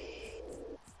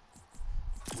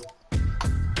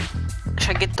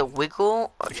 Should I get the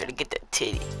wiggle or should I get the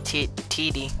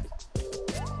titty?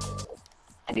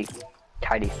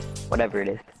 Tidy. Whatever it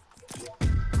is.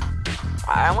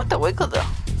 I want the wiggle though.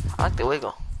 I like the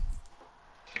wiggle.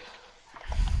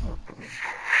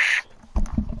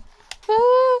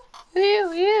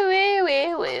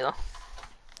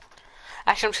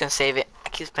 Actually, I'm just gonna save it. I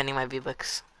keep spending my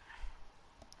V-Bucks.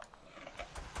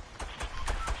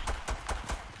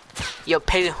 Yo,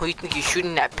 peasant, who you think you're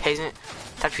shooting at, peasant?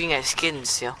 Stop shooting at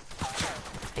skins, yo.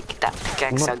 Hey, get that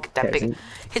pickaxe out, get that big.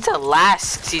 He's a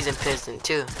last season peasant,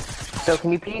 too. So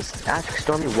can you please ask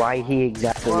Stormy why he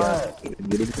exactly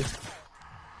muted me?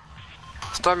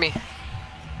 Stormy.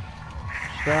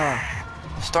 Yeah.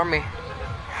 Stormy.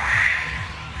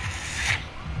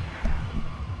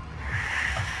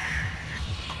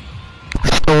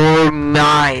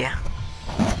 Stormy.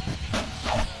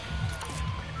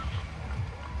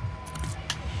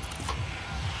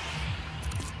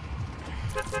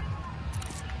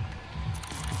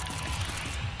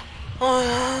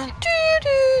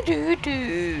 Do.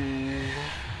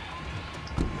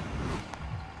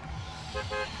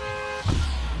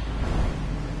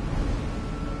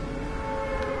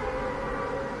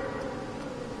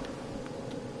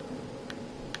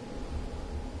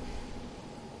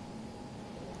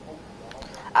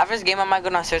 After this game, I might go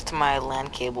downstairs to my LAN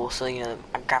cable so, you know,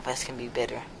 my graphics can be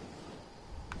better.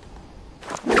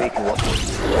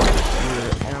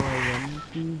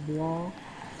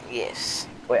 Yes.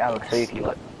 Wait, Alex, so you can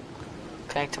what?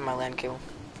 Connect to my LAN cable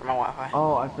for my Wi-Fi.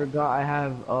 Oh, I forgot I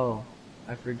have. Oh,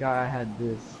 I forgot I had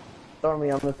this. Stormy,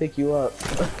 I'm gonna pick you up.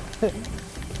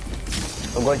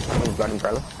 I'm going to run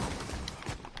umbrella.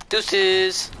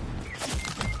 Deuces.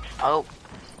 Oh.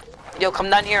 Yo, come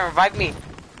down here and revive me.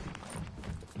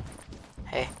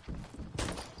 Hey.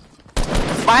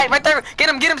 Right there. Get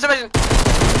him, Sebastian.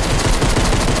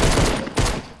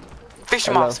 Fish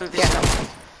him off. Fish him off.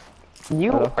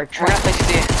 You are We're trying. gonna play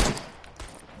GTA.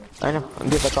 I know. I'm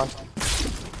good. That's on.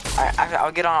 Alright,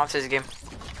 I'll get on after this game.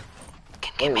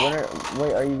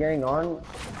 Wait, are you getting on?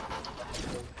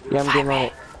 Yeah, I'm getting on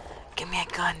it. Give me a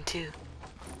gun too.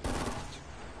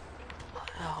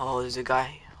 Oh, there's a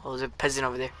guy. Oh, there's a peasant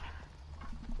over there.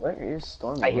 Where is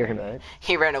Stormy? I hear him. Back?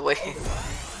 He ran away.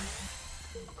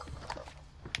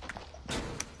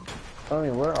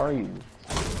 Stormy, where are you?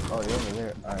 Oh, you're over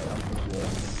there. Alright, I'll pick you up.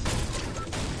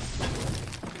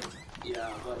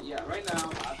 Yeah, but yeah, right now.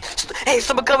 Hey,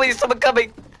 someone coming! He's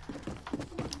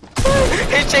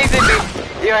chasing me.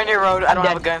 You're on your road. I don't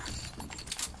have a gun.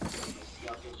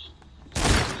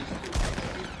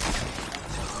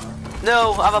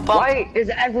 No, I'm a bump. Why does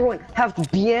everyone have to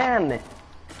BM? That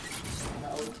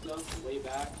was done way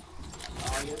back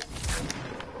in August.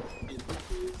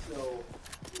 So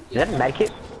Is that a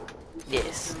medkit?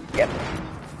 Yes. Yep.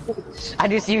 I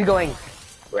just see you going.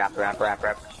 Rap, rap, rap,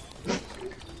 rap.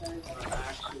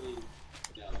 actually,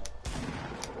 no.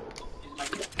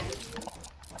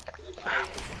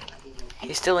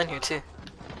 He's still in here too.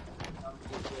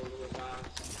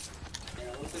 And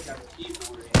it looks like I'm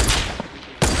keyboarding.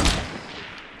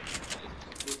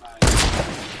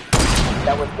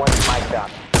 That was one mic drop.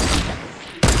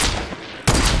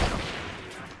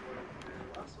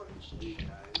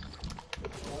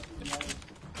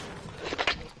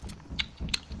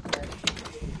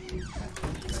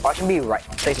 Watch him be right.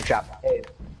 Place a trap. Hey,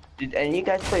 did any of you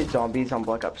guys play zombies on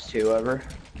Black Ops 2 ever?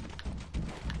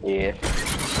 Yeah.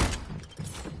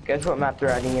 Guess what map they're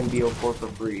adding in BO4 for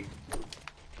free?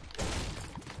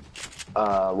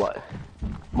 What?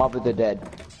 Mob of the Dead.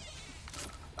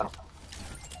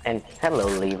 And hello,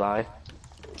 Levi.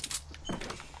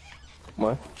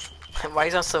 What? Why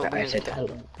he's not so I weird said like that?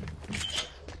 hello.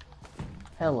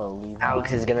 Hello, Levi.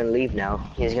 Alex is gonna leave now.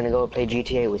 He's gonna go play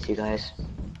GTA with you guys.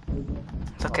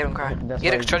 It's okay, don't cry. That's You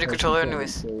why gotta he's charge your depressed controller he can't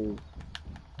anyways.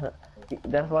 get carried.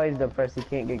 That's why he's depressed. He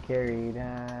can't get carried.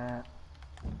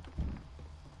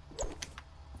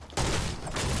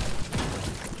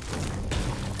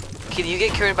 Kid, you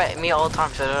get carried by me all the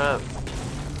time, shut up.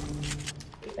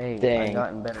 Hey, Dang. I've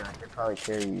gotten better. I could probably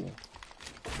carry you.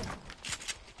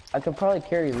 I could probably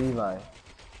carry Levi.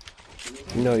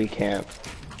 No, you can't.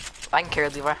 I can carry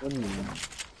Levi. What do you mean?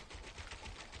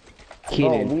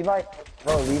 Keenan.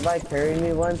 Bro, Levi carried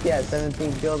me once. He had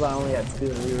 17 kills. I only had 2,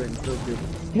 and we were in kill group.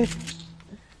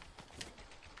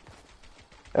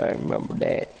 I remember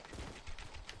that.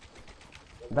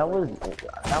 That was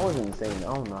insane. I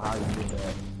don't know how you did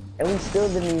that. And we still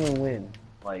didn't even win.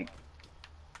 Like,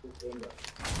 insane.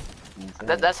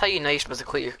 That's how you know you're supposed to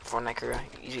quit your Fortnite career.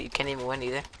 You can't even win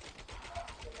either.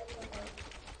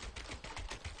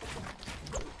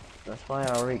 That's why I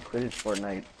already quitted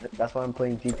Fortnite. That's why I'm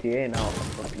playing GTA now.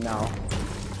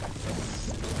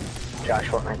 Josh,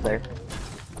 Fortnite player.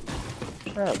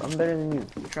 Shut up, I'm better than you.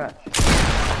 You're trash.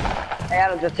 Hey,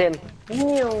 Alex, that's him.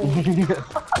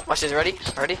 Watch this, ready?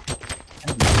 Ready?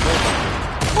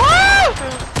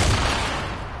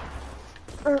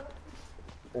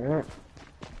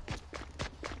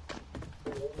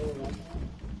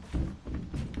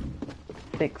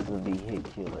 Fix the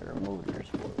vehicular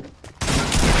motorsport.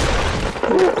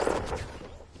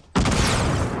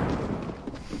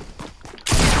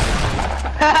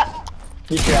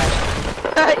 You trash.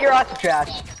 You're also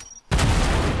trash.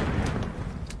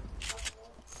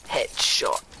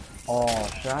 Headshot. Oh,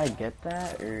 should I get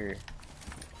that or?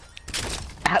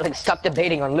 Alex, stop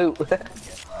debating on loot. The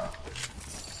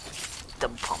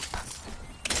pump.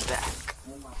 Back.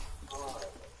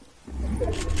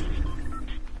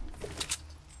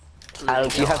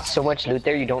 Alex, you have so much loot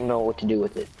there, you don't know what to do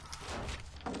with it.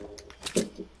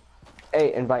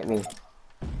 Hey, invite me.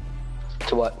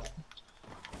 To what?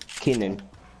 Keenan.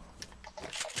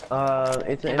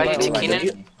 It's an Invite you to invite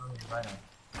Keenan?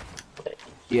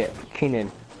 Yeah,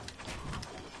 Keenan.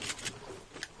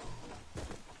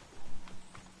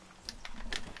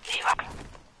 Levi.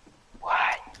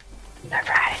 What? You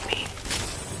never added me.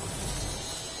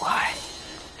 What?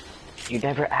 You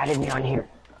never added me on here.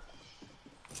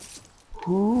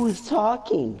 Who is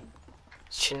talking?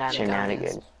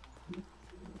 Shenanigans.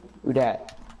 Who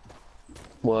that?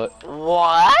 What?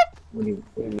 What? What do you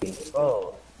mean?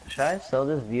 Oh, should I sell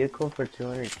this vehicle for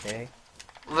 200K?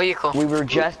 Vehicle. We were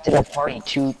just in a party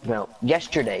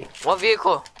yesterday. What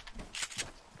vehicle?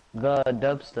 The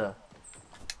Dubsta.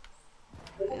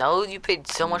 No, you paid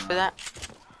so much for that?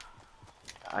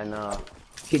 I know.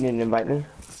 Keenan, invite me.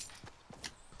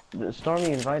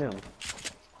 Stormy, invite him.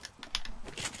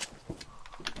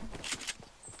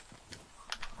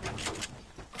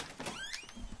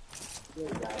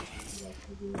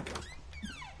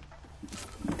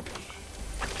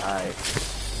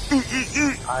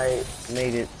 I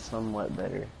made it somewhat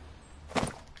better.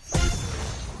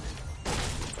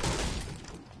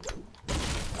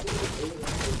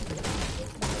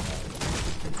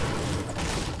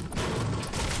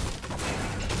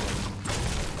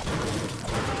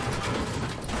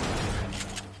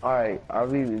 Alright,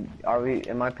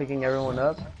 am I picking everyone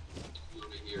up?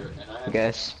 I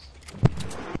guess.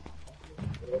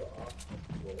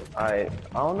 Alright,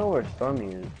 I don't know where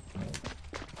Stormy is.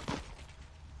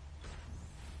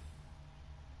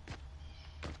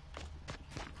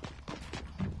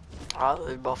 Oh,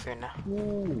 they're both here now.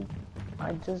 Ooh,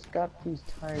 I just got these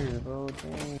tires, bro.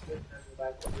 Dang.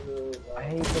 I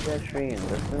hate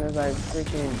pedestrians. As soon as I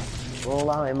freaking roll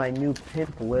out in my new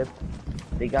pimp whip,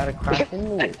 they gotta crash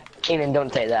into me. Keenan,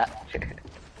 don't say that.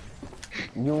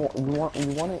 You want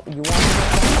it?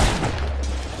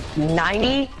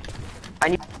 90? I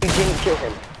need you didn't kill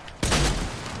him.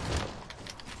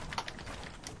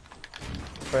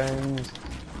 Friends.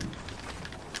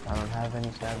 I don't have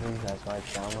any salaries, that's why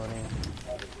it's downloading.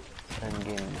 And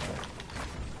gaming.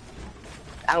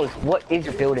 Alex, what is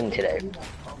your building today?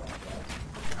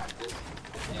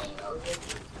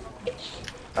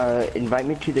 Invite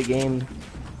me to the game.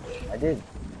 I did.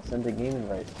 Send the game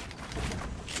invite.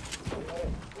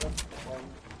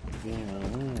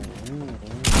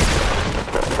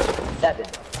 Seven.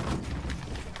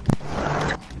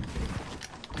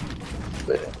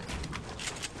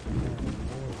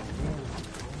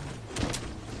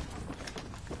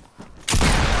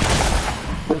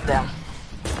 Who's down?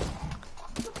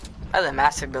 That's a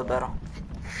massive build battle.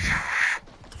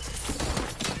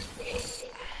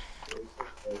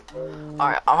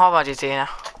 Alright, I'm hopping on GTA now.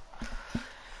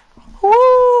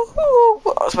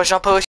 Woo! Special push.